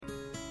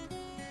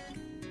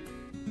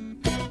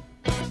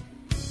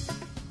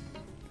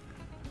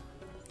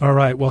All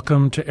right,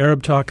 welcome to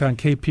Arab Talk on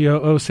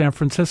KPOO San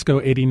Francisco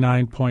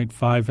 89.5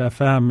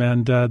 FM.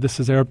 And this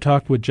is Arab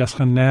Talk with Jess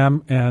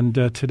Ghannam. And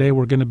today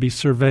we're going to be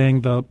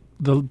surveying the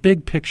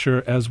big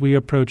picture as we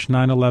approach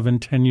 9/11,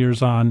 10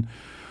 years on.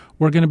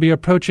 We're going to be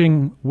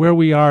approaching where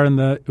we are in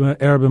the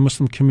Arab and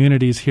Muslim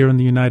communities here in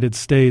the United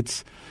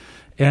States.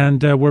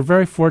 And we're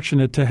very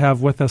fortunate to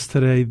have with us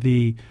today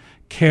the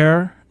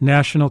CARE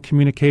National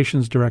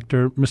Communications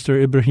Director,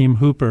 Mr. Ibrahim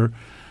Hooper.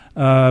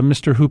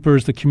 Mr. Hooper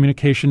is the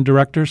Communication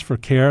Directors for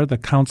CARE, the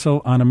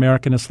Council on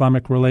American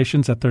Islamic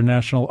Relations at their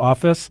national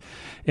office.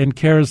 And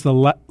CARE is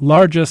the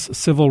largest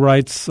civil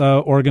rights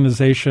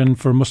organization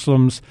for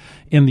Muslims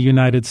in the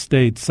United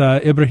States.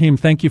 Ibrahim,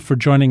 thank you for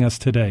joining us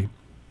today.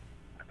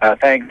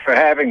 Thanks for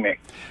having me.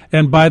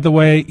 And by the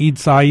way, Eid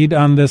Saeed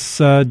on this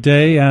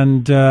day,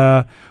 and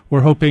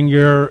we're hoping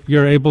you're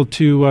able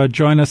to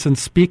join us and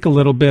speak a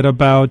little bit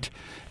about,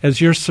 as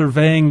you're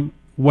surveying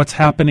what's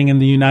happening in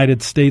the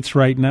United States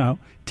right now,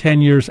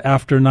 10 years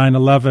after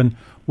 9/11,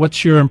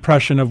 what's your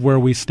impression of where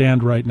we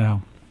stand right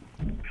now?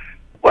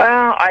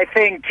 Well, I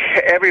think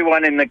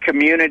everyone in the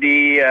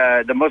community,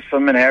 the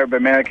Muslim and Arab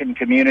American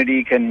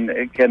community,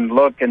 can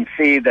look and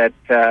see that,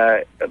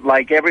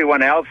 like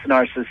everyone else in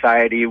our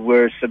society,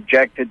 we're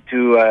subjected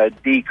to a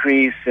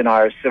decrease in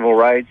our civil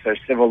rights, our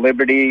civil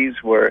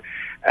liberties. We're,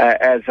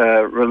 as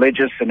a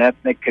religious and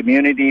ethnic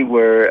community,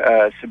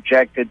 we're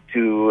subjected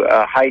to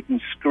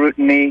heightened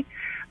scrutiny.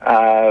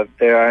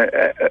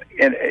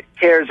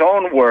 CARE's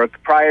own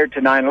work prior to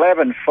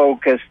 9/11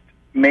 focused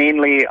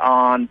mainly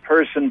on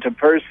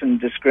person-to-person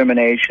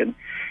discrimination.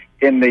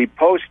 In the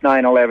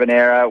post-9/11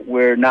 era,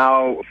 we're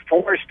now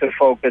forced to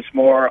focus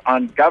more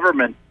on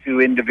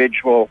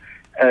government-to-individual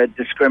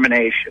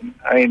discrimination.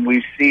 I mean,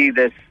 we see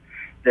this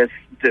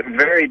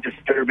very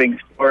disturbing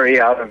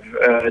story out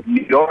of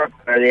New York,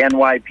 where the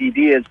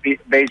NYPD is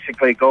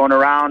basically going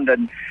around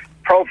and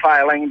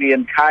profiling the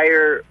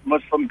entire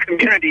Muslim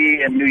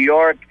community in New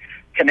York,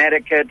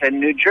 Connecticut, and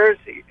New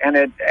Jersey.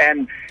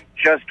 And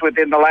just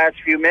within the last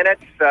few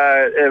minutes,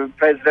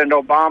 President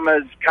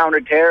Obama's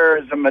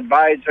counterterrorism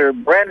advisor,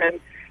 Brennan,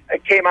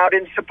 came out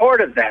in support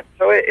of that.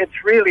 So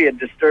it's really a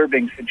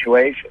disturbing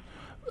situation.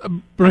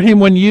 Brahim,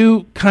 when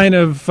you kind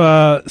of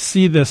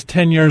see this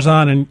 10 years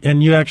on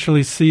and you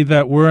actually see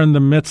that we're in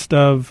the midst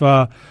of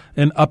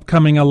an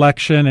upcoming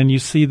election, and you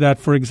see that,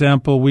 for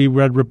example, we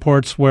read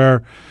reports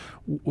where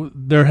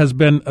there has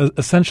been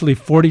essentially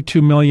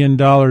 $42 million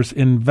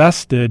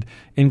invested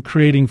in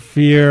creating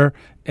fear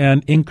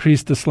and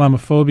increased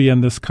Islamophobia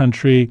in this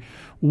country.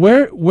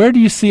 Where do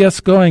you see us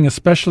going,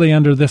 especially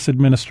under this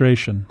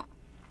administration?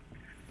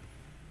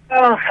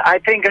 Well, I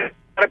think a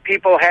lot of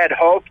people had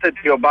hoped that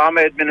the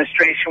Obama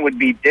administration would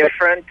be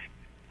different.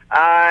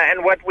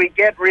 And what we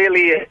get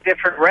really is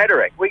different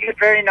rhetoric. We get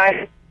very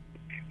nice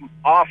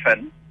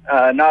often,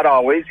 not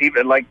always,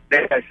 even like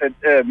I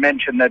said,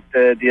 mentioned that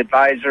the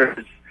advisor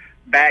is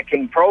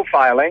backing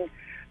profiling,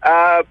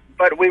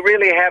 but we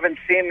really haven't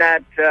seen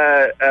that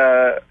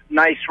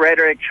nice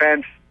rhetoric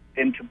translate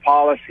into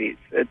policies.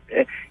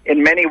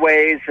 In many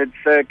ways,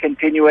 it's a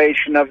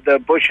continuation of the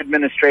Bush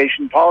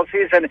administration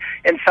policies, and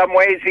in some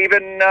ways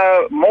even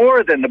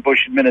more than the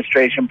Bush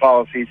administration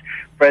policies.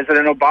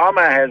 President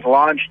Obama has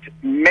launched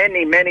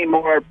many, many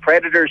more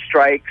Predator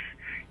strikes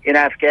in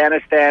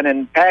Afghanistan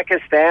and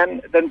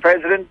Pakistan than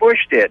President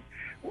Bush did.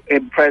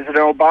 President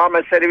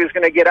Obama said he was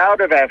going to get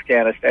out of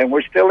Afghanistan.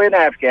 We're still in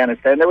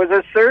Afghanistan. There was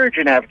a surge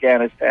in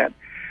Afghanistan.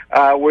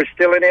 We're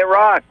still in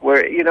Iraq.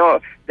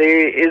 The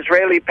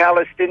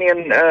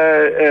Israeli-Palestinian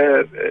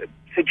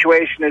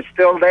situation is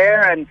still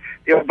there, and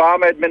the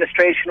Obama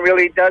administration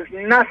really does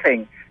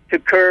nothing to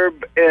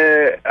curb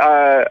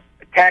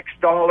tax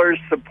dollars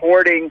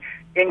supporting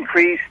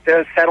increased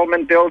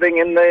settlement building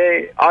in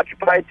the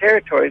occupied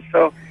territories.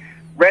 So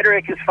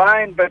rhetoric is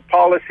fine, but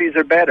policies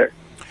are better.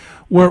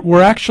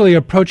 We're actually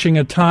approaching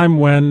a time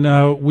when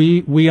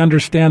we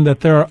understand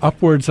that there are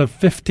upwards of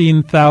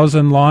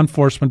 15,000 law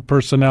enforcement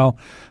personnel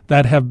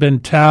that have been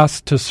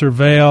tasked to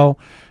surveil,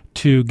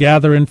 to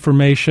gather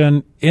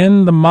information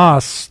in the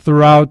mosques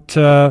throughout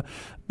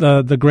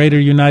the greater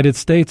United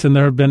States. And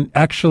there have been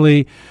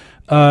actually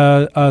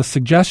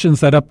suggestions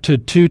that up to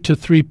 2 to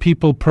 3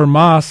 people per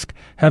mosque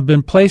have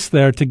been placed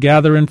there to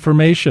gather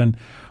information.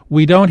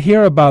 We don't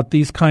hear about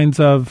these kinds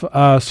of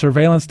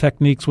surveillance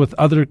techniques with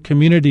other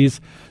communities.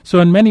 So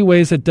in many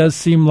ways, it does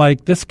seem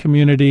like this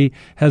community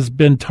has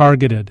been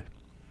targeted.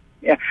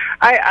 Yeah,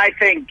 I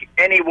think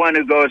anyone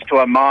who goes to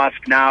a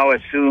mosque now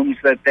assumes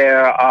that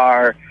there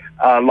are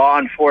law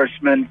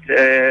enforcement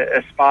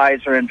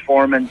spies or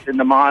informants in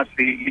the mosque.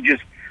 You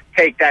just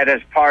take that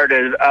as part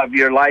of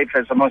your life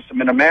as a Muslim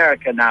in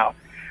America now.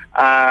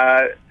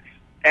 I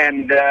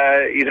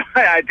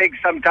think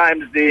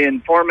sometimes the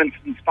informants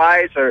and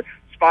spies are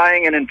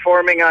spying and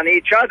informing on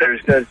each other.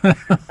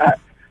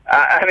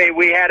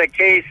 We had a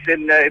case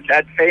in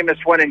that famous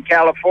one in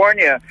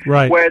California,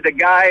 right, where the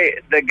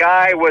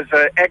guy was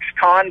an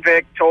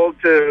ex-convict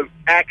told to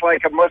act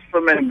like a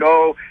Muslim and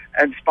go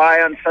and spy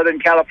on Southern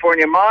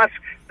California mosques.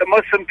 the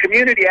Muslim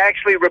community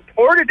actually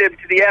reported him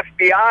to the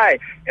FBI.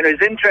 And it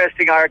was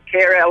interesting, our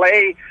CARE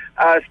LA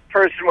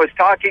person was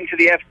talking to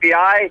the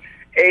FBI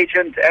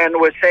agent and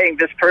was saying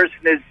this person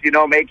is,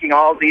 making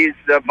all these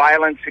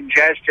violent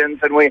suggestions,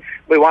 and we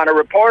want to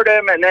report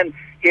him. And then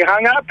he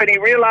hung up, and he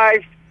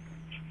realized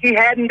the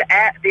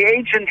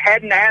agent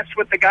hadn't asked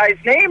what the guy's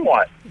name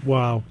was.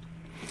 Wow.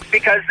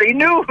 Because they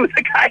knew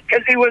the guy,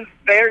 because he was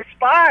their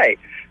spy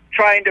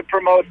trying to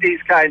promote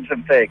these kinds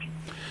of things.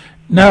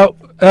 Now,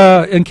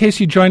 in case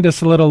you joined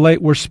us a little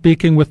late, we're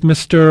speaking with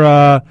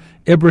Mr.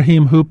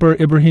 Ibrahim Hooper.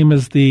 Ibrahim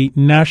is the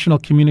National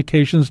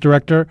Communications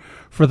Director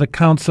for the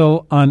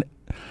Council on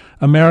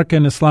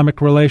American Islamic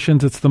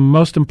Relations. It's the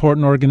most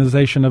important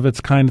organization of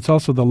its kind. It's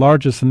also the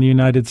largest in the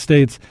United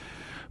States.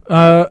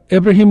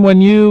 Ibrahim,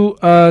 when you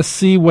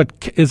see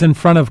what is in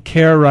front of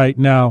CARE right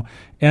now,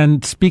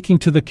 and speaking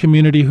to the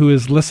community who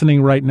is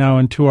listening right now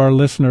and to our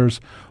listeners,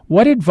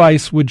 what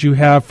advice would you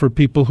have for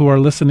people who are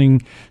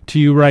listening to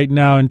you right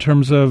now in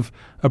terms of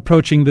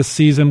approaching this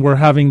season? We're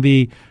having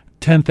the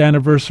 10th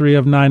anniversary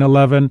of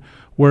 9/11.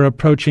 We're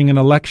approaching an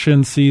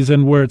election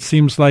season where it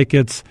seems like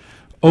it's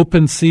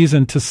open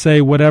season to say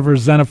whatever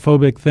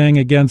xenophobic thing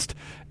against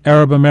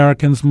Arab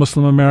Americans,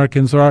 Muslim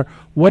Americans are.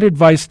 What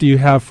advice do you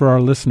have for our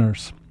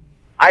listeners?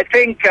 I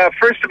think,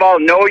 first of all,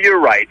 know your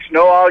rights.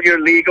 Know all your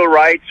legal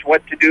rights,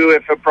 what to do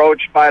if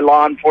approached by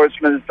law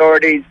enforcement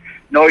authorities.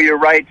 Know your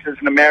rights as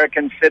an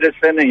American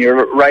citizen and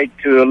your right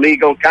to a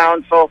legal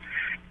counsel.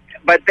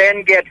 But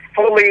then get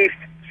fully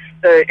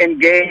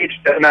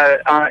engaged in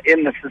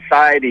the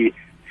society.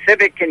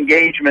 Civic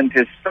engagement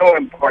is so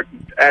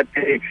important at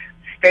the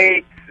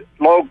state,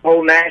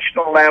 local,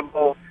 national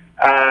level.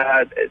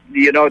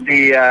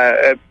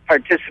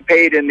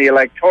 Participate in the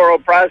electoral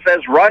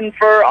process. Run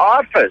for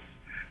office.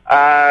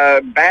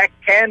 Back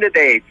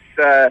candidates,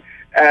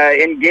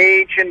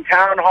 engage in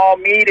town hall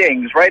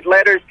meetings, write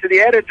letters to the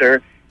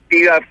editor,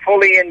 be a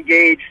fully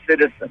engaged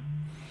citizen.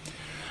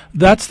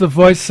 That's the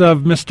voice of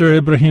Mr.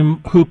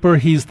 Ibrahim Hooper.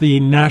 He's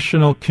the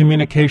National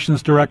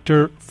Communications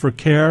Director for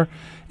CARE.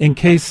 In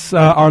case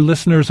our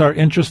listeners are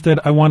interested,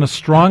 I want to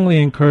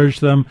strongly encourage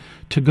them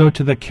to go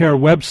to the CARE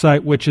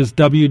website, which is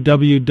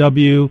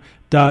www.cair.com.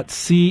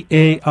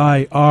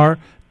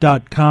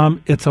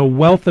 It's a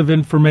wealth of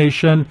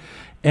information.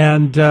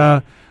 And,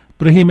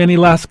 Ibrahim, any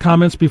last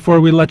comments before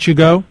we let you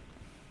go?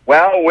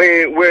 Well,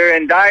 we're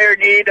in dire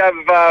need of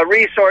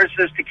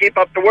resources to keep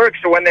up the work,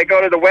 so when they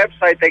go to the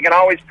website, they can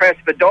always press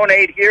the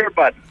Donate Here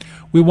button.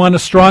 We want to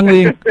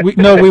strongly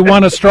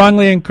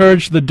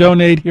encourage the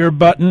Donate Here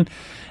button.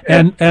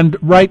 And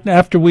right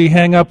after we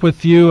hang up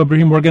with you,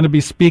 Ibrahim, we're going to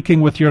be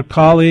speaking with your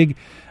colleague,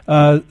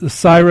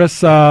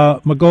 Cyrus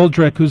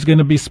McGoldrick, who's going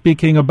to be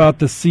speaking about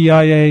the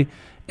CIA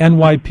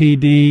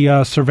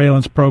NYPD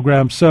surveillance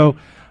program. So,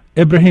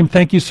 Ibrahim,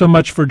 thank you so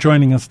much for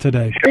joining us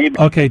today.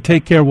 Okay,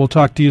 take care. We'll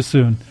talk to you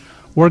soon.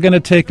 We're going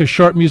to take a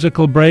short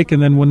musical break, and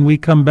then when we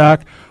come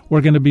back, we're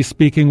going to be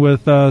speaking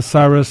with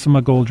Cyrus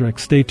McGoldrick.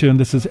 Stay tuned.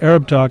 This is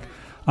Arab Talk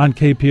on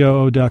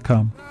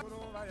KPOO.com.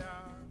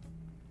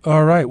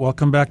 All right,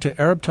 welcome back to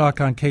Arab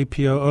Talk on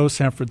KPOO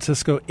San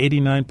Francisco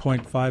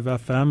 89.5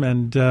 FM.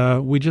 And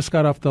we just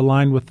got off the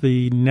line with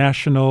the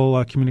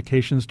National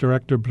Communications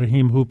Director,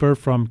 Ibrahim Hooper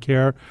from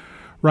CARE.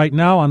 Right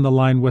now on the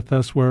line with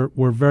us, we're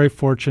very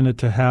fortunate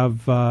to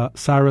have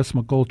Cyrus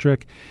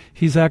McGoldrick.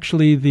 He's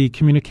actually the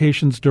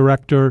Communications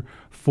Director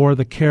for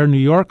the CARE New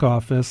York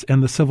office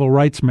and the Civil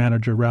Rights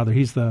Manager, rather.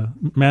 He's the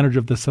manager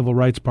of the Civil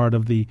Rights part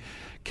of the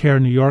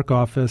CARE New York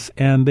office.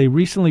 And they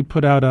recently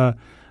put out a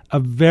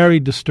very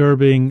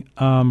disturbing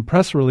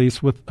press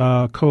release with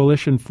a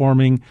coalition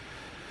forming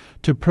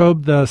to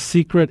probe the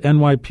secret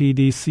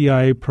NYPD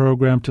CIA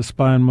program to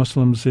spy on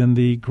Muslims in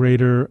the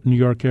greater New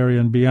York area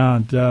and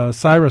beyond.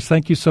 Cyrus,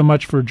 thank you so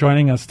much for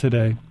joining us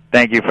today.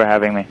 Thank you for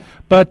having me.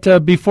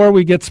 But before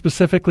we get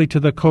specifically to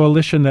the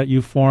coalition that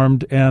you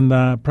formed and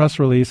the press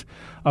release,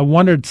 I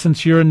wondered,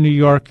 since you're in New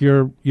York,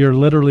 you're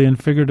literally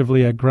and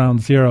figuratively at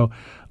ground zero.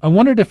 I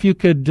wondered if you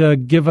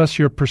could give us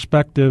your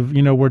perspective.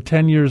 You know, we're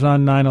 10 years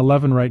on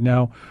 9/11 right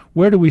now.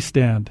 Where do we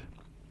stand?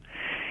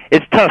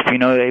 It's tough,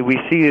 we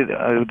see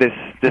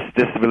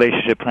this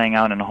relationship playing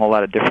out in a whole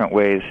lot of different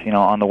ways.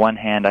 On the one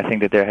hand, I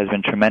think that there has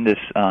been tremendous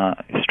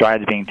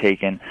strides being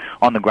taken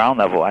on the ground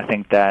level. I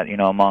think that,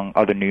 among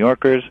other New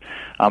Yorkers,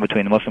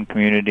 between the Muslim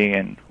community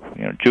and,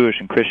 Jewish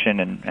and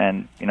Christian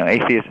and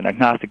atheist and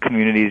agnostic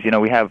communities,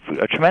 we have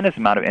a tremendous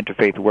amount of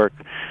interfaith work,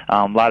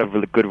 a lot of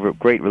really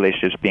great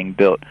relationships being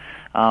built.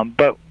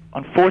 But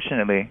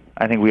unfortunately,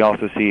 I think we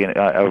also see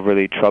a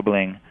really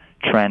troubling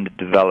trend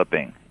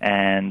developing,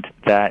 and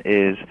that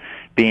is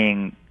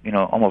being,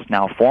 almost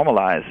now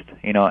formalized,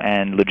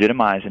 and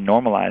legitimized and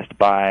normalized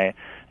by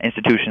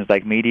institutions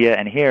like media,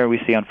 and here we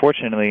see,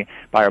 unfortunately,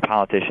 by our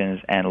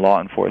politicians and law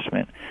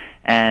enforcement.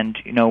 And,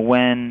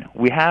 when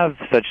we have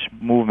such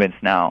movements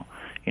now,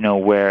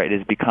 where it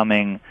is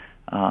becoming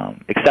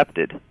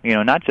accepted,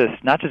 not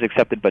just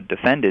accepted but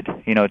defended,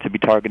 to be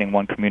targeting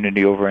one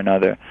community over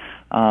another,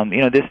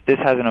 this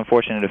has an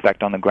unfortunate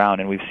effect on the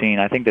ground, and we've seen,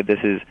 I think that this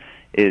is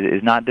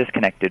is not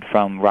disconnected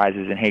from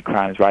rises in hate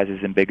crimes, rises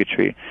in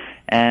bigotry,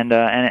 and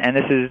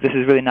this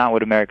is really not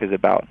what America is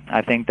about.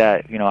 I think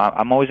that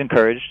I'm always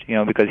encouraged,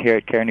 because here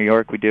at CARE New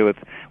York we deal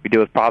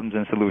with problems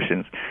and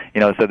solutions,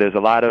 so there's a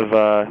lot of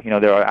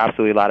there are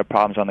absolutely a lot of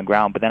problems on the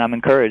ground, but then I'm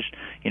encouraged,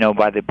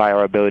 by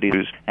our ability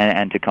to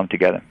and to come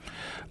together.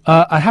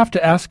 I have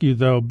to ask you,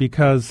 though,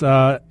 because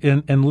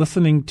in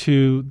listening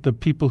to the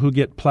people who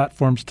get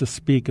platforms to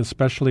speak,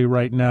 especially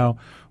right now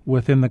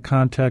within the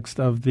context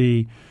of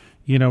the,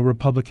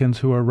 Republicans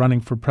who are running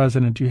for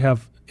president, you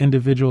have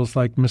individuals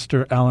like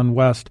Mr. Allen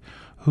West,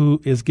 who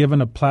is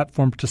given a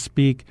platform to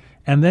speak,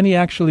 and then he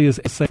actually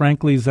is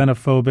frankly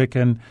xenophobic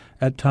and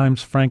at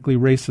times frankly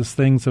racist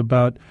things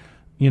about,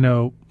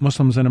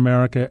 Muslims in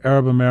America,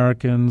 Arab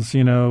Americans,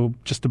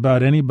 just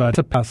about anybody.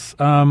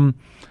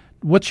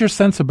 What's your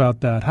sense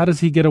about that? How does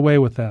he get away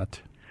with that?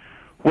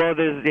 Well,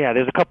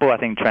 there's a couple, I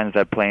think, trends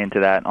that play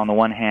into that. On the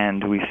one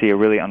hand, we see a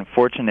really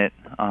unfortunate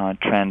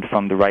trend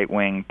from the right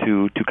wing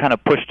to kind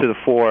of push to the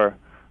fore,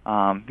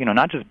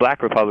 not just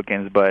black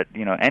Republicans, but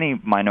any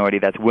minority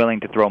that's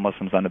willing to throw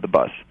Muslims under the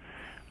bus.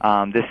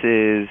 This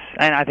is,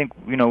 and I think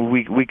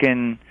we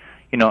can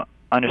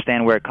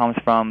understand where it comes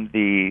from.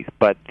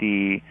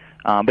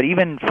 But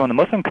even from the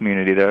Muslim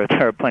community, there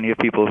are plenty of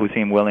people who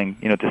seem willing,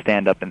 to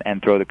stand up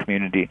and throw the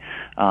community,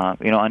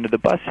 under the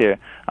bus here.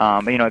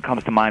 It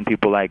comes to mind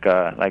people like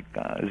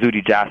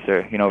Zuhdi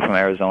Jasser, from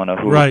Arizona,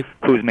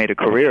 who's made a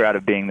career out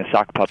of being the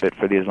sock puppet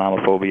for the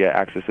Islamophobia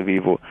axis of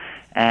evil.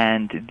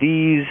 And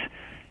these,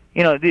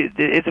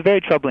 it's a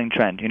very troubling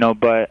trend,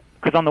 but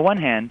because on the one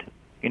hand,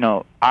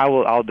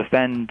 I'll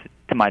defend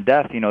to my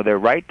death, their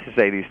right to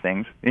say these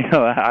things.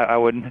 I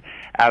wouldn't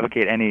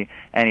advocate any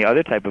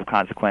other type of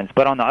consequence.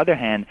 But on the other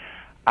hand,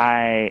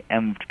 I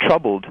am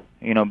troubled,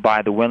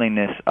 by the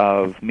willingness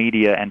of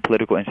media and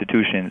political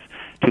institutions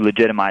to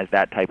legitimize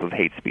that type of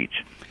hate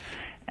speech.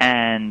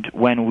 And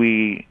when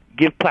we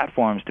give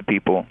platforms to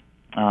people,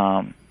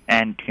 and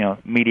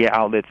media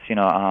outlets,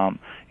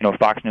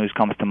 Fox News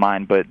comes to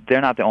mind, but they're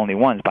not the only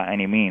ones by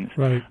any means.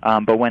 Right.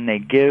 But when they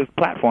give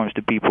platforms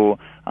to people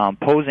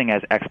posing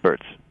as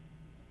experts,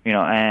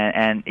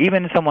 and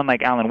even someone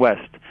like Allen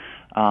West,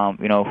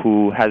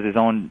 who has his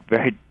own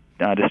very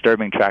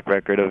disturbing track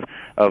record of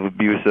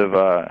abuse of,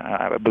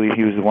 I believe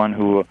he was the one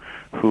who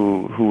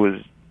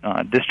was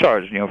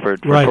discharged, for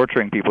right.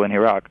 torturing people in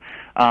Iraq.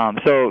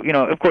 So,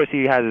 of course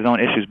he has his own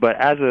issues, but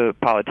as a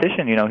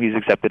politician, he's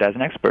accepted as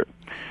an expert.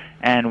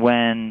 And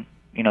when,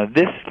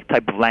 this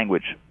type of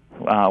language,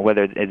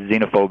 whether it's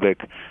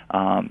xenophobic,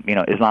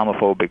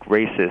 Islamophobic,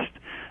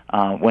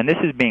 racist, when this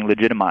is being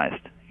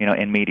legitimized,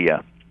 in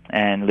media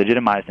and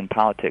legitimized in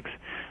politics,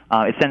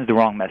 it sends the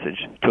wrong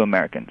message to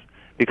Americans.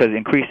 Because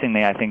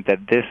increasingly, I think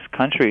that this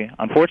country,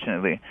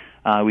 unfortunately,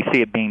 we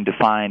see it being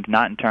defined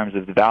not in terms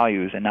of the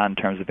values and not in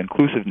terms of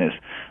inclusiveness,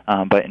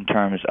 but in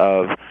terms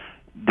of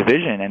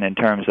division and in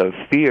terms of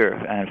fear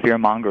and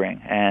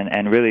fear-mongering.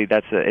 And really,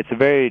 it's a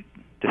very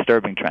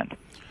disturbing trend.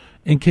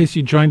 In case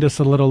you joined us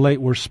a little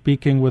late, we're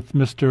speaking with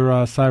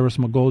Mr. Cyrus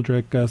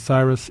McGoldrick.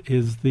 Cyrus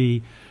is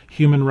the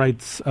Human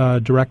Rights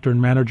Director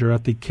and Manager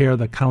at the CARE,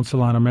 the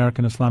Council on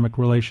American Islamic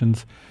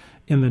Relations,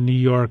 in the New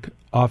York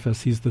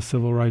office. He's the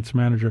Civil Rights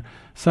Manager.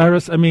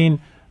 Cyrus, I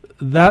mean,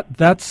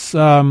 that's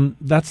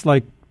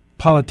like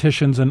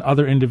politicians and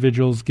other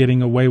individuals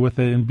getting away with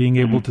it and being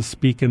able to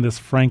speak in this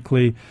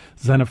frankly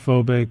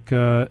xenophobic,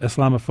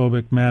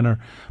 Islamophobic manner.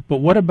 But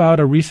what about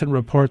a recent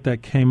report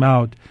that came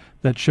out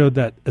that showed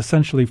that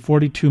essentially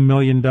 $42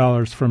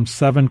 million from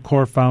 7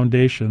 core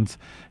foundations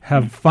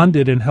have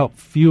funded and helped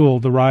fuel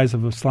the rise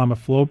of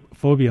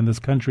Islamophobia in this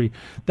country?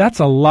 That's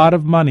a lot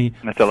of money.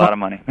 That's a lot of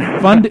money.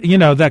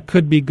 That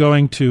could be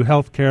going to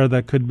healthcare,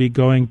 that could be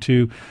going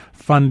to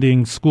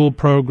funding school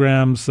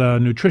programs,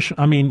 nutrition.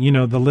 I mean,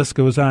 the list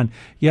goes on.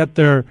 Yet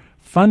they're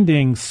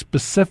funding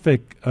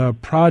specific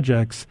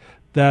projects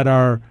that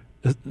are,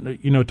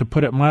 to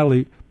put it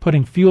mildly,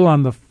 putting fuel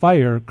on the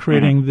fire,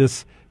 creating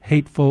this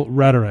hateful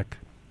rhetoric.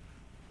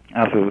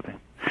 Absolutely.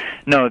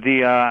 No,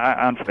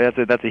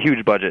 that's a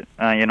huge budget.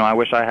 I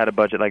wish I had a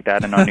budget like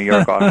that in our New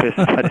York office,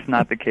 but it's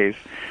not the case.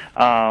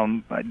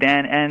 Dan,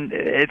 and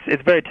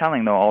it's very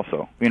telling though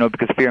also,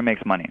 because fear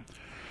makes money,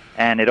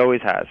 and it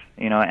always has.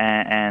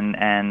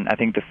 And I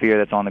think the fear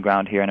that's on the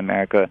ground here in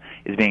America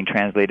is being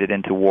translated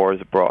into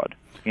wars abroad.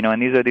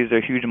 And these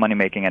are huge money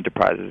making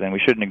enterprises, and we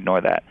shouldn't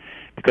ignore that,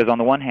 because on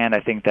the one hand, I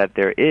think that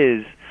there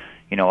is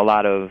a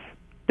lot of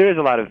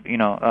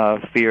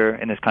fear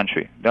in this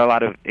country. There are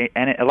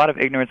a lot of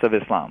ignorance of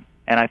Islam,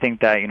 and I think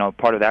that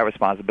part of that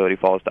responsibility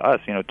falls to us,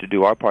 to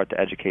do our part to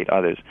educate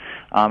others.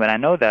 And I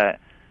know that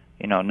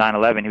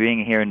 9/11,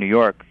 being here in New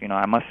York,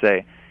 I must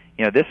say,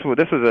 this was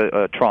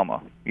a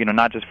trauma,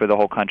 not just for the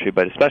whole country,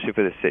 but especially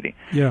for the city.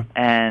 Yeah.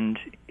 And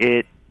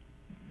it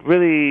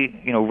really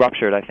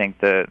ruptured, I think,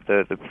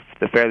 the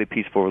fairly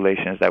peaceful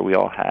relations that we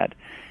all had,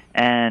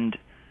 and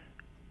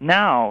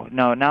Now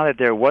that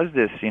there was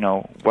this,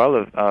 well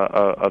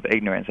of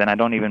ignorance, and I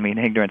don't even mean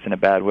ignorance in a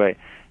bad way,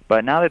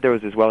 but now that there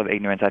was this well of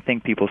ignorance, I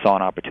think people saw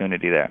an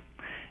opportunity there.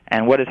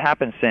 And what has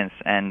happened since,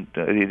 and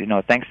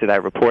thanks to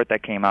that report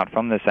that came out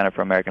from the Center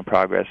for American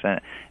Progress,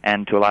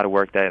 and to a lot of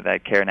work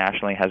that CARE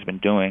nationally has been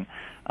doing,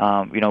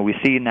 we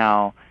see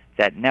now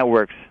that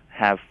networks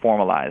have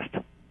formalized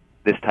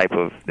this type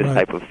of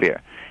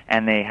fear,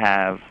 and they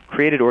have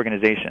created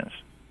organizations,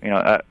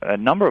 a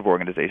number of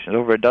organizations,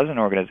 over a dozen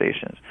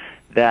organizations,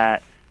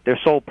 that their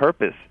sole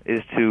purpose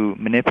is to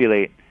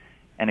manipulate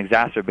and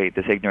exacerbate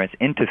this ignorance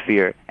into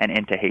fear and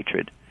into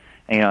hatred.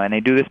 And they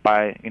do this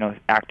by,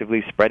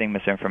 actively spreading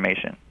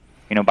misinformation,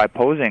 by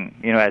posing,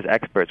 as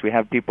experts. We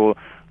have people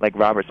like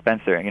Robert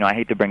Spencer. I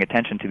hate to bring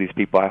attention to these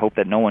people. I hope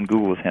that no one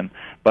Googles him.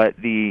 But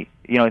this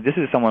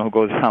is someone who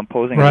goes around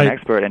posing as an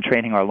expert and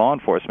training our law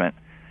enforcement,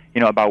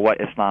 about what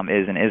Islam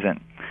is and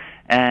isn't.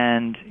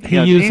 And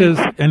he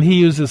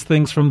uses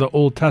things from the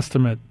Old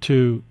Testament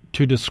to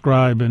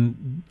describe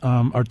and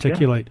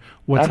articulate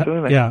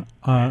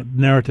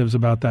narratives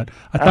about that.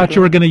 I thought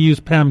you were going to use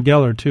Pam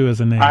Geller too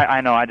as a name.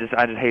 I know. I just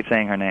hate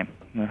saying her name.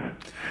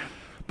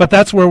 But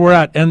that's where we're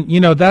at, and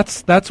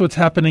that's what's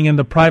happening in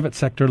the private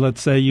sector.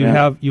 Let's say you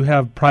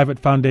have private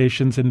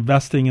foundations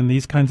investing in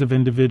these kinds of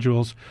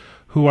individuals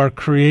who are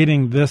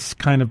creating this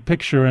kind of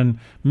picture and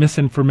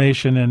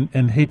misinformation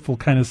and hateful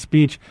kind of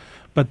speech.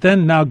 But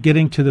then now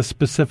getting to the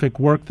specific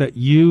work that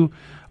you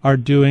are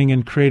doing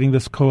and creating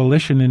this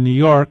coalition in New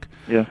York.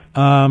 Yeah.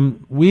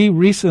 We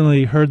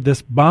recently heard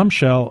this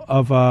bombshell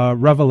of a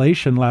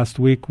revelation last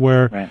week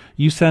where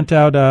you sent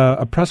out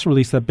a press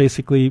release that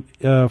basically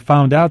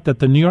found out that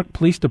the New York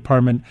Police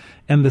Department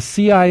and the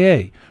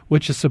CIA,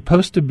 which is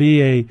supposed to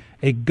be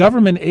a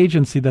government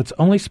agency that's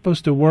only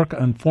supposed to work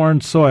on foreign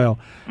soil,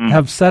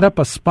 have set up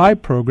a spy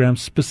program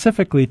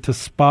specifically to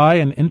spy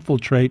and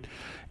infiltrate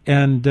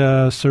and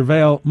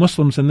surveil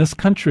Muslims in this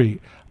country.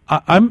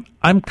 I'm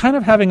kind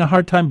of having a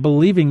hard time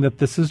believing that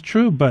this is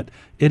true, but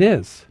it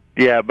is.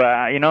 Yeah,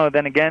 but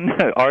then again,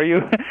 are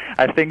you?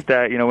 I think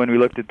that when we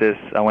looked at this,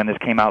 when this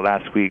came out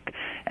last week,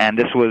 and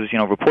this was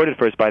reported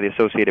first by the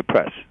Associated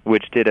Press,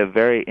 which did a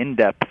very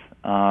in-depth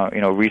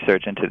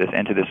research into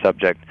this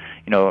subject,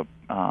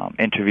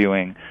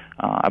 interviewing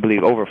I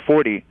believe over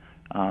 40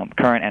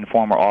 current and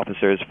former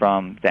officers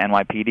from the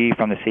NYPD,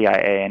 from the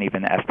CIA, and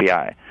even the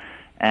FBI,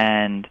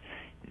 and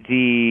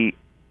the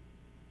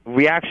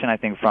reaction, I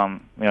think,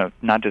 from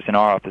not just in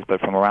our office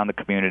but from around the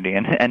community,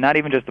 and not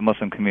even just the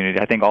Muslim community,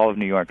 I think all of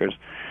New Yorkers,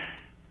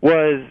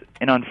 was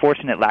an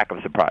unfortunate lack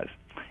of surprise.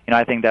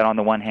 I think that on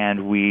the one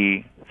hand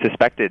we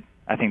suspected,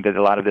 I think, that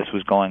a lot of this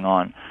was going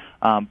on,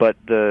 but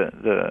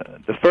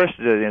the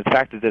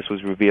fact that this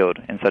was revealed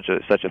in such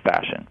a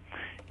fashion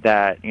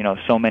that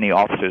so many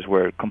officers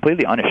were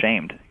completely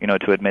unashamed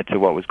to admit to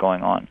what was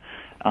going on,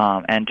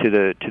 and to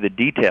the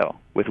detail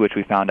with which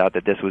we found out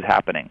that this was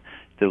happening,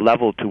 the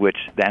level to which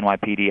the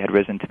NYPD had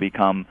risen to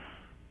become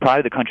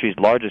probably the country's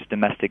largest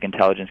domestic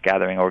intelligence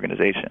gathering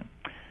organization.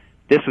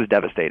 This was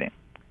devastating,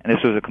 and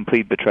this was a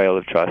complete betrayal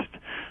of trust.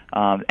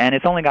 And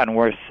it's only gotten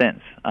worse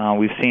since.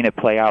 We've seen it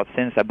play out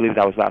since, I believe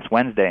that was last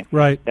Wednesday,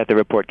 that the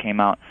report came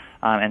out.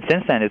 And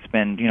since then, it's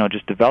been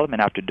just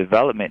development after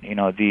development.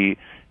 The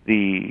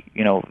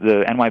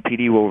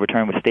NYPD will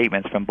return with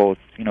statements from both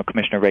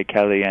Commissioner Ray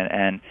Kelly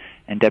and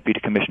Deputy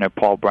Commissioner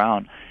Paul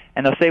Brown.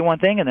 And they'll say one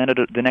thing, and then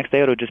the next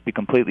day it'll just be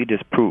completely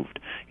disproved.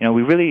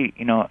 We really,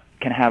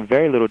 can have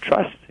very little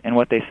trust in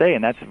what they say,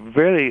 and that's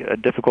really a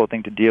difficult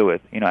thing to deal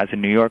with. As a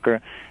New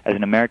Yorker, as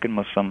an American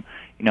Muslim,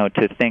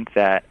 to think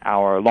that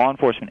our law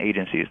enforcement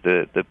agencies,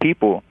 the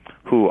people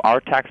who our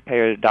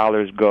taxpayer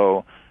dollars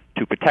go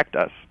to protect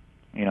us,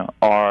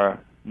 are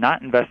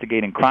not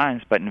investigating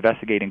crimes but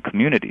investigating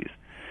communities.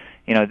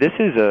 This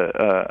is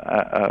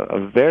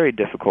a very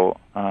difficult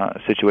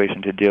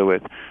situation to deal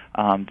with.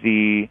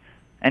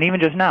 And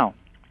even just now,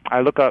 I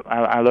look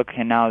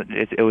and now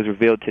it was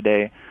revealed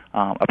today,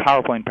 a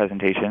PowerPoint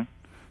presentation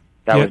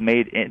that was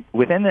made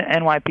within the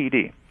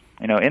NYPD,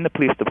 in the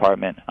police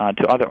department,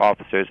 to other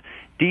officers,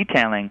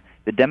 detailing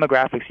the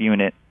demographics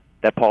unit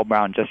that Paul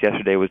Brown just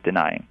yesterday was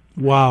denying.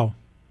 Wow.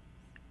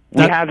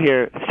 We have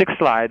here 6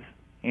 slides,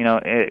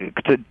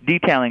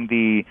 detailing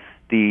the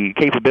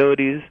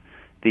capabilities,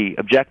 the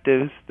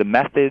objectives, the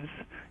methods,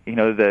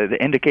 the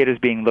indicators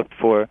being looked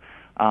for,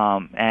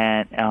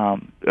 and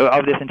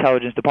of this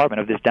intelligence department,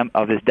 of this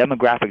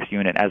demographics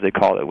unit, as they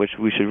call it, which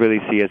we should really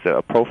see as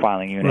a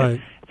profiling unit.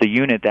 Right. It's a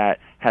unit that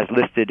has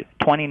listed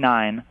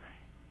 29,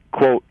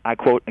 I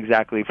quote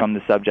exactly from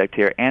the subject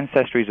here,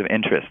 ancestries of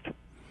interest.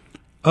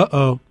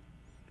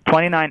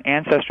 29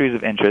 ancestries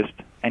of interest.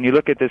 And you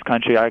look at this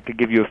country, I could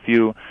give you a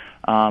few.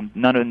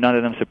 None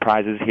of them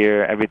surprises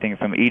here. Everything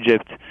from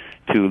Egypt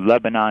to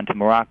Lebanon to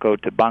Morocco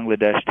to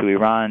Bangladesh to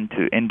Iran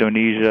to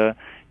Indonesia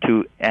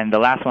and the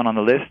last one on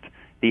the list,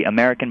 the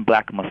American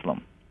Black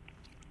Muslim.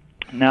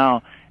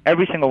 Now,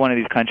 every single one of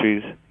these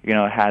countries,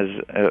 has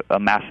a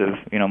massive,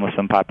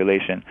 Muslim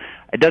population.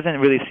 It doesn't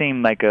really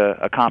seem like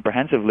a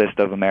comprehensive list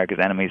of America's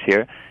enemies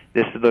here.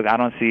 I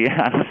don't see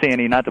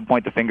any, not to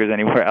point the fingers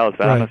anywhere else,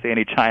 but I don't see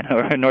any China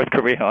or North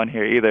Korea on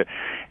here either.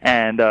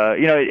 And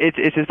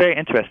it's just very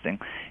interesting,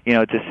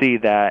 to see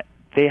that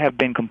they have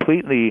been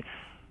completely,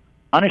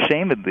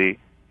 unashamedly,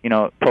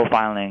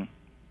 profiling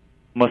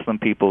Muslim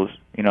peoples,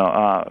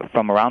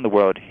 from around the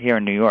world here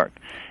in New York,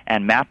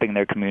 and mapping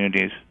their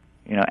communities,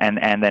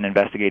 and then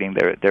investigating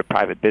their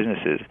private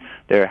businesses,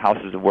 their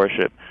houses of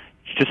worship,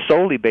 just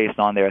solely based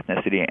on their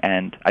ethnicity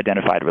and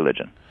identified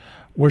religion.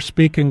 We're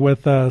speaking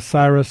with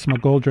Cyrus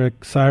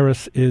McGoldrick.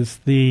 Cyrus is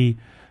the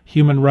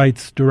Human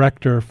Rights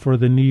Director for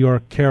the New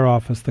York CAIR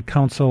Office, the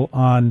Council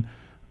on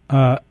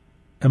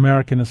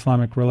American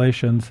Islamic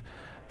Relations.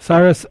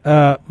 Cyrus,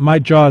 my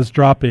jaw is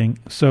dropping,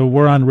 so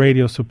we're on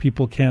radio, so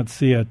people can't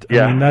see it.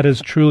 Yeah. I mean, that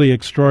is truly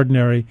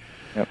extraordinary.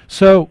 Yep.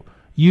 So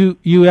you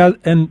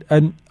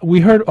and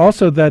we heard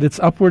also that it's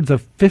upwards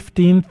of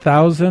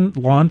 15,000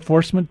 law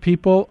enforcement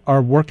people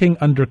are working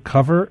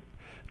undercover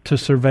to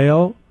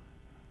surveil.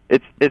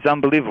 It's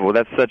unbelievable.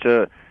 That's such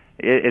a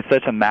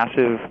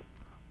massive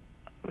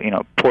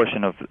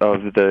portion of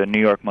the New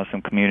York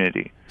Muslim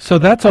community. So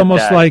that's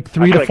almost like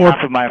 3 to 4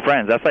 half of my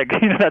friends. That's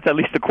that's at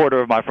least a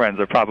quarter of my friends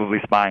are probably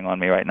spying on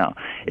me right now.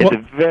 It's a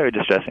very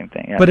distressing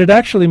thing. Yeah. But it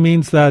actually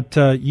means that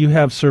you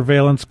have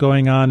surveillance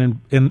going on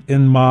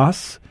in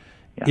mosques,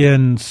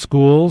 in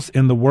schools,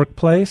 in the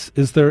workplace.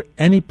 Is there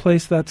any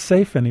place that's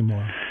safe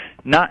anymore?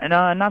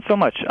 Not so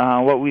much.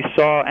 What we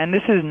saw, and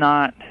this is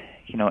not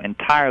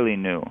entirely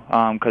new,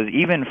 because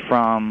even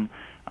from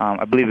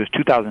I believe it was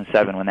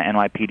 2007 when the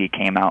NYPD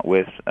came out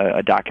with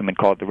a document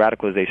called the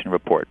Radicalization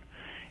Report,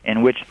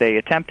 in which they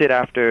attempted,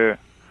 after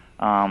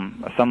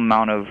some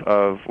amount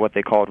of what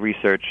they called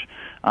research,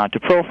 to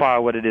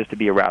profile what it is to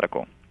be a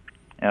radical,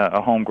 a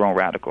homegrown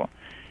radical.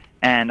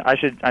 And I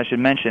should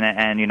mention it.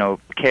 And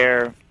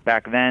CAIR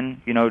back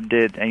then,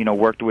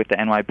 worked with the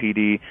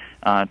NYPD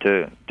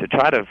to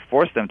try to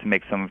force them to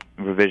make some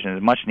revisions,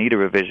 much needed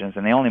revisions,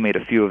 and they only made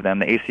a few of them.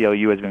 The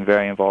ACLU has been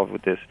very involved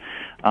with this.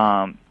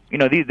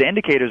 The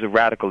indicators of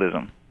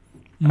radicalism,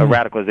 of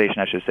radicalization,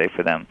 I should say,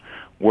 for them,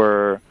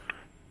 were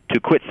to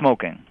quit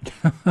smoking,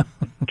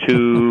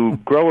 to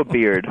grow a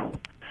beard,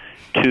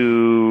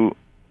 to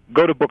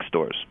go to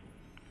bookstores.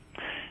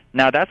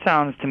 Now that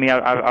sounds to me,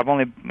 I've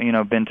only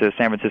been to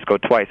San Francisco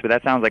twice, but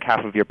that sounds like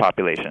half of your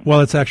population.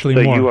 Well, it's actually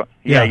more.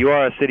 You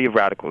are a city of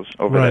radicals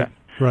over there.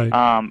 Right.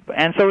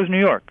 And so is New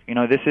York. It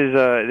was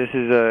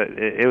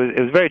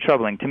very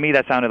troubling to me.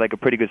 That sounded like a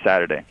pretty good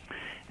Saturday.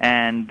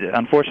 And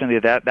unfortunately,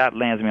 that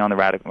lands me on the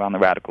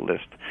radical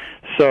list.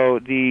 So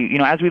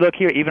as we look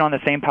here, even on the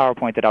same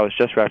PowerPoint that I was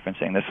just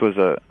referencing, this was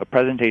a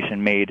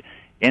presentation made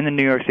in the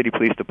New York City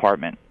Police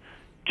Department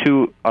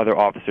to other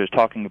officers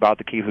talking about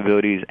the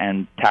capabilities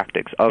and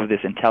tactics of this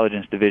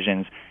intelligence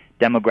division's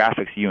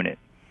demographics unit.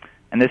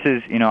 And this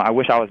is, I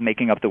wish I was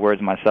making up the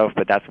words myself,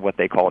 but that's what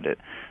they called it.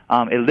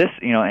 It lists,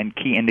 and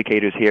key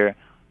indicators here: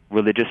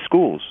 religious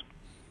schools,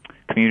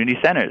 community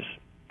centers,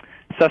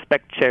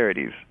 suspect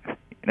charities,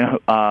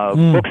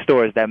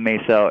 bookstores that may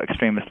sell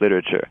extremist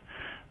literature,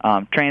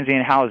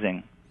 transient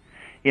housing,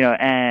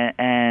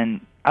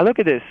 and I look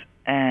at this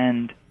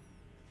and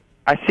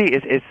I see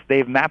it's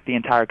they've mapped the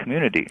entire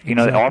community. Exactly.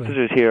 The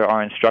officers here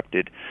are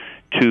instructed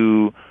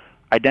to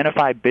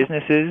identify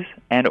businesses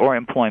and or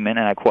employment,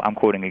 and I'm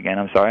quoting again,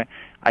 I'm sorry,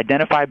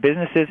 identify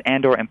businesses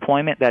and or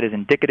employment that is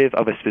indicative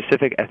of a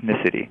specific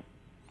ethnicity.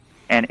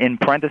 And in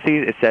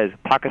parentheses it says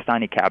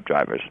Pakistani cab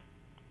drivers.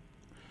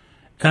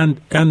 And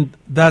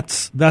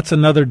that's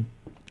another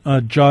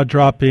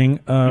jaw-dropping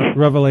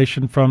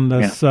revelation from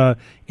this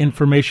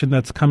information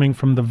that's coming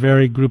from the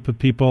very group of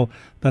people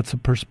that's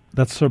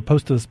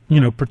supposed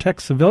to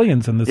protect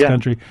civilians in this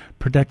country,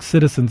 protect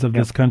citizens of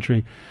this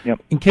country.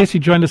 Yep. In case you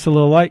joined us a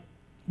little late,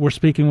 we're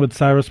speaking with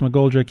Cyrus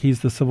McGoldrick.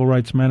 He's the Civil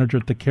Rights Manager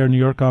at the CAIR New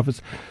York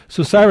office.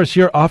 So, Cyrus,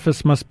 your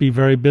office must be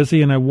very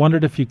busy, and I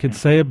wondered if you could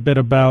say a bit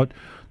about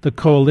the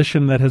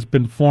coalition that has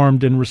been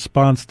formed in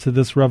response to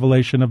this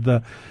revelation of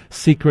the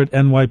secret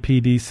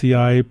NYPD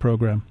CIA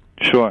program.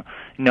 Sure.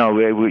 No,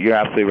 you're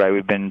absolutely right.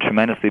 We've been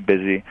tremendously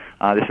busy.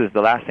 This is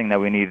the last thing that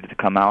we needed to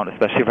come out,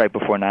 especially right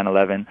before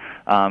 9/11.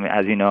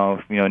 As you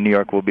know, New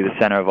York will be the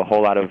center of a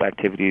whole lot of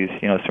activities,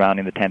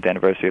 surrounding the 10th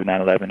anniversary of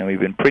 9/11, and we've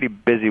been pretty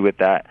busy with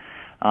that.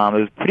 It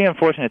was pretty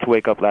unfortunate to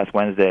wake up last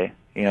Wednesday,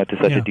 to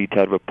such a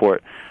detailed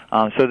report.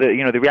 So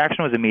the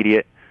reaction was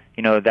immediate.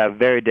 That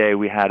very day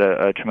we had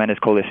a tremendous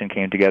coalition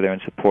came together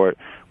in support.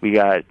 We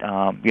got,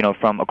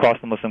 from across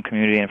the Muslim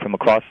community and from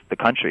across the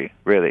country,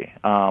 really.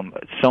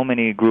 So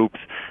many groups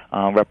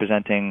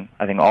representing,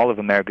 I think, all of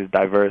America's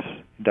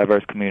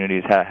diverse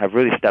communities have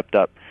really stepped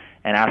up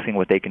and asking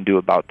what they can do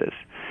about this.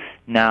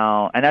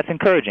 Now, and that's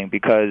encouraging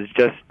because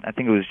I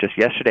think it was just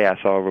yesterday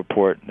I saw a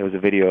report. There was a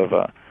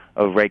video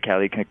of Ray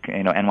Kelly,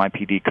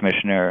 NYPD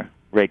Commissioner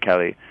Ray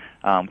Kelly,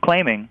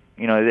 claiming,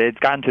 it's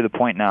gotten to the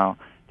point now.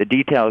 The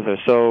details are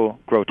so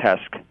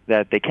grotesque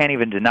that they can't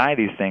even deny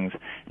these things.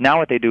 Now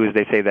what they do is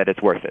they say that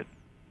it's worth it.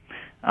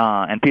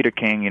 And Peter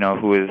King,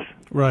 who is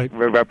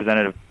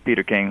Representative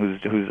Peter King,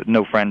 who's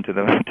no friend to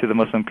the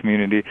Muslim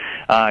community,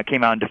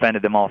 came out and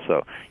defended them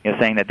also,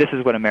 saying that this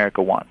is what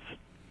America wants.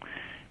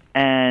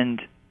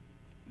 And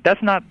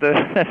that's not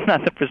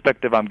the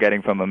perspective I'm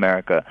getting from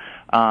America.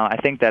 I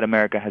think that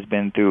America has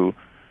been through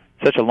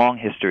such a long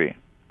history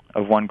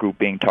of one group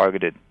being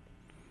targeted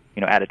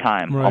at a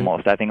time, Right.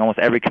 almost. I think almost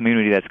every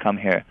community that's come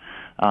here,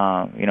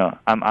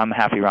 I'm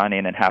half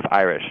Iranian and half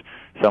Irish.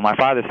 So my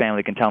father's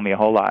family can tell me a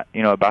whole lot,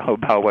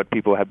 about what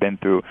people have been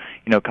through,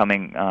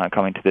 coming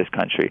to this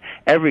country.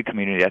 Every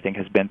community, I think,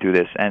 has been through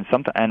this, and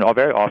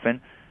very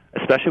often,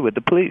 especially with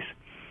the police.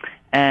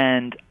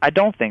 And I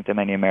don't think that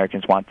many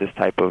Americans want this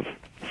type of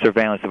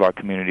surveillance of our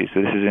communities.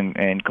 So this is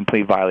in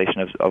complete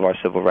violation of our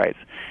civil rights.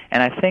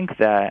 And I think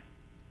that,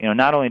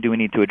 not only do we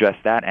need to address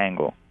that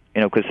angle,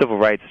 because civil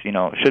rights,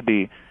 should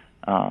be,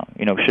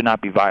 should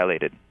not be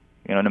violated.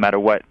 No matter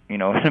what,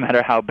 no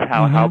matter how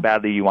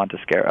badly you want to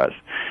scare us.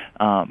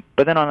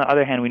 But then on the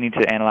other hand, we need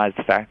to analyze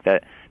the fact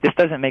that this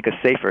doesn't make us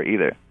safer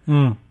either.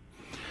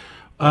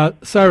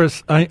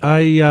 Cyrus,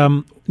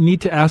 I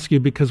need to ask you,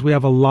 because we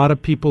have a lot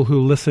of people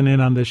who listen in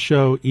on this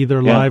show,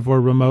 either live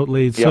or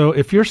remotely. Yep. So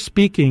if you're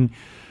speaking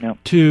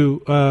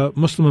to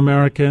Muslim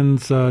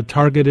Americans,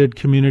 targeted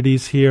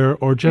communities here,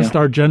 or just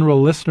our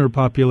general listener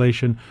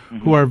population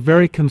who are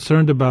very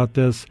concerned about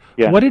this,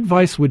 what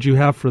advice would you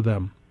have for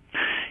them?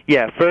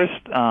 Yeah, first,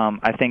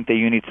 I think that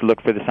you need to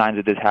look for the signs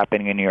of this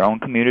happening in your own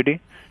community.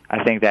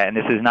 I think that, and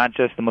this is not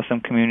just the Muslim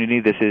community,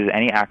 this is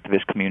any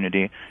activist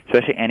community,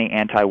 especially any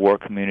anti-war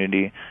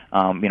community,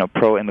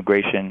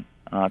 pro-immigration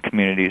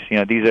communities.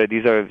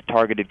 These are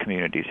targeted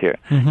communities here.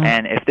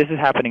 And if this is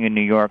happening in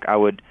New York, I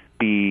would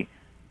be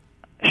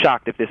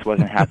shocked if this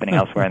wasn't happening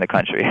elsewhere in the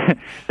country.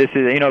 This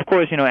is, of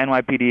course,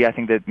 NYPD. I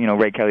think that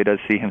Ray Kelly does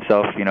see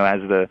himself,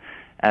 as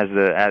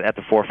at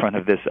the forefront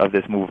of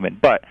this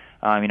movement. But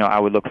I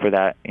would look for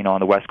that, on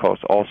the West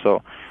Coast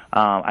also.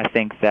 I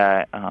think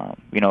that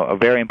a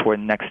very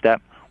important next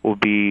step will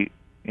be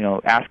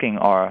asking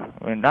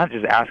not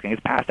just asking,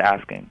 it's past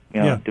asking,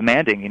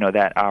 demanding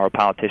that our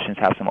politicians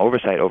have some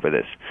oversight over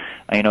this,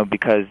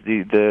 because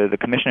the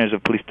commissioners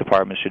of police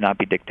departments should not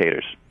be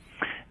dictators.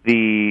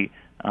 The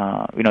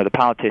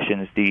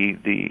politicians,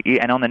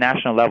 and on the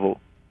national level,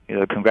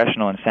 the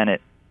congressional and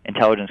Senate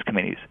intelligence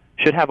committees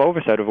should have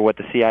oversight over what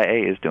the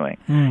CIA is doing.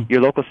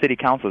 Your local city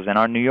councils and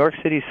our New York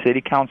City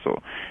City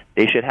Council,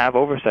 they should have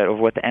oversight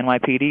over what the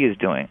NYPD is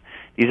doing.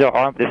 This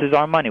is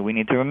our money. We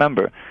need to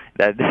remember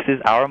that this is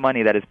our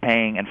money that is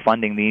paying and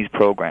funding these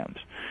programs.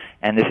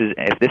 And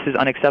if this is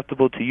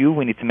unacceptable to you,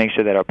 we need to make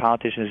sure that our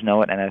politicians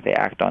know it and that they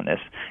act on this,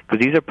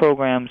 because these are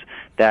programs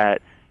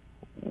that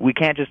we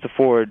can't just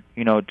afford,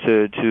 we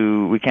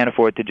can't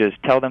afford to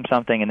just tell them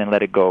something and then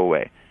let it go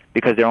away,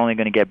 because they're only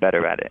going to get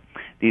better at it.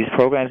 These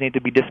programs need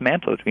to be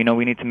dismantled. We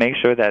need to make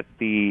sure that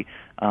the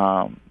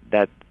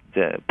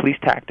police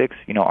tactics,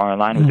 are in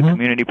line with the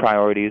community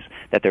priorities,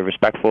 that they're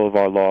respectful of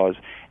our laws,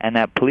 and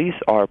that police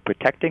are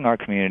protecting our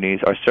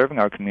communities, are serving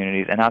our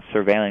communities, and not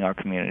surveilling our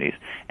communities,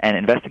 and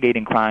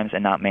investigating crimes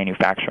and not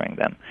manufacturing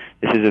them.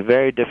 This is a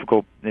very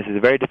difficult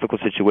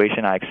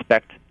situation. I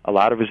expect a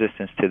lot of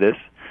resistance to this.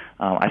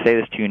 I say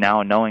this to you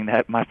now knowing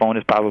that my phone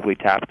is probably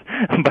tapped,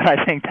 but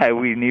I think that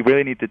we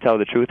really need to tell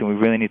the truth, and we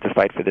really need to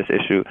fight for this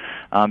issue,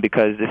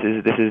 because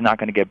this is not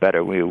going to get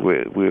better.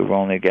 We're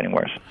only getting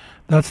worse.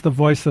 That's the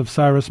voice of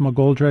Cyrus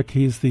McGoldrick.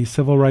 He's the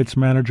Civil Rights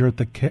Manager at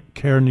the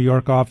CARE New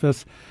York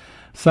office.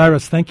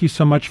 Cyrus, thank you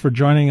so much for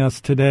joining us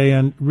today,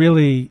 and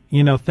really,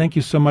 thank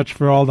you so much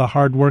for all the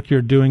hard work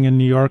you're doing in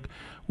New York.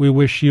 We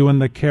wish you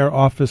and the CARE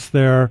office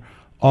there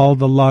all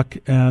the luck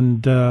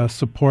and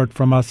support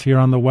from us here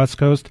on the West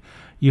Coast.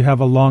 You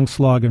have a long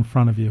slog in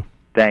front of you.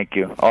 Thank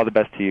you. All the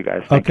best to you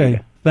guys. Thank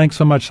you. Thanks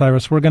so much,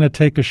 Cyrus. We're going to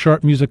take a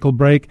short musical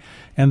break,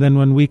 and then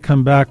when we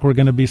come back, we're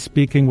going to be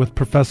speaking with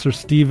Professor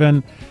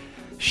Stephen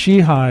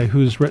Shihai,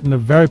 who's written a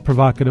very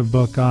provocative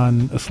book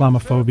on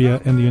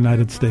Islamophobia in the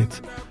United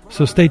States.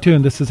 So stay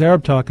tuned. This is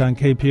Arab Talk on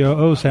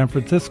KPOO San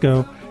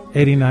Francisco,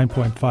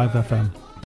 89.5 FM.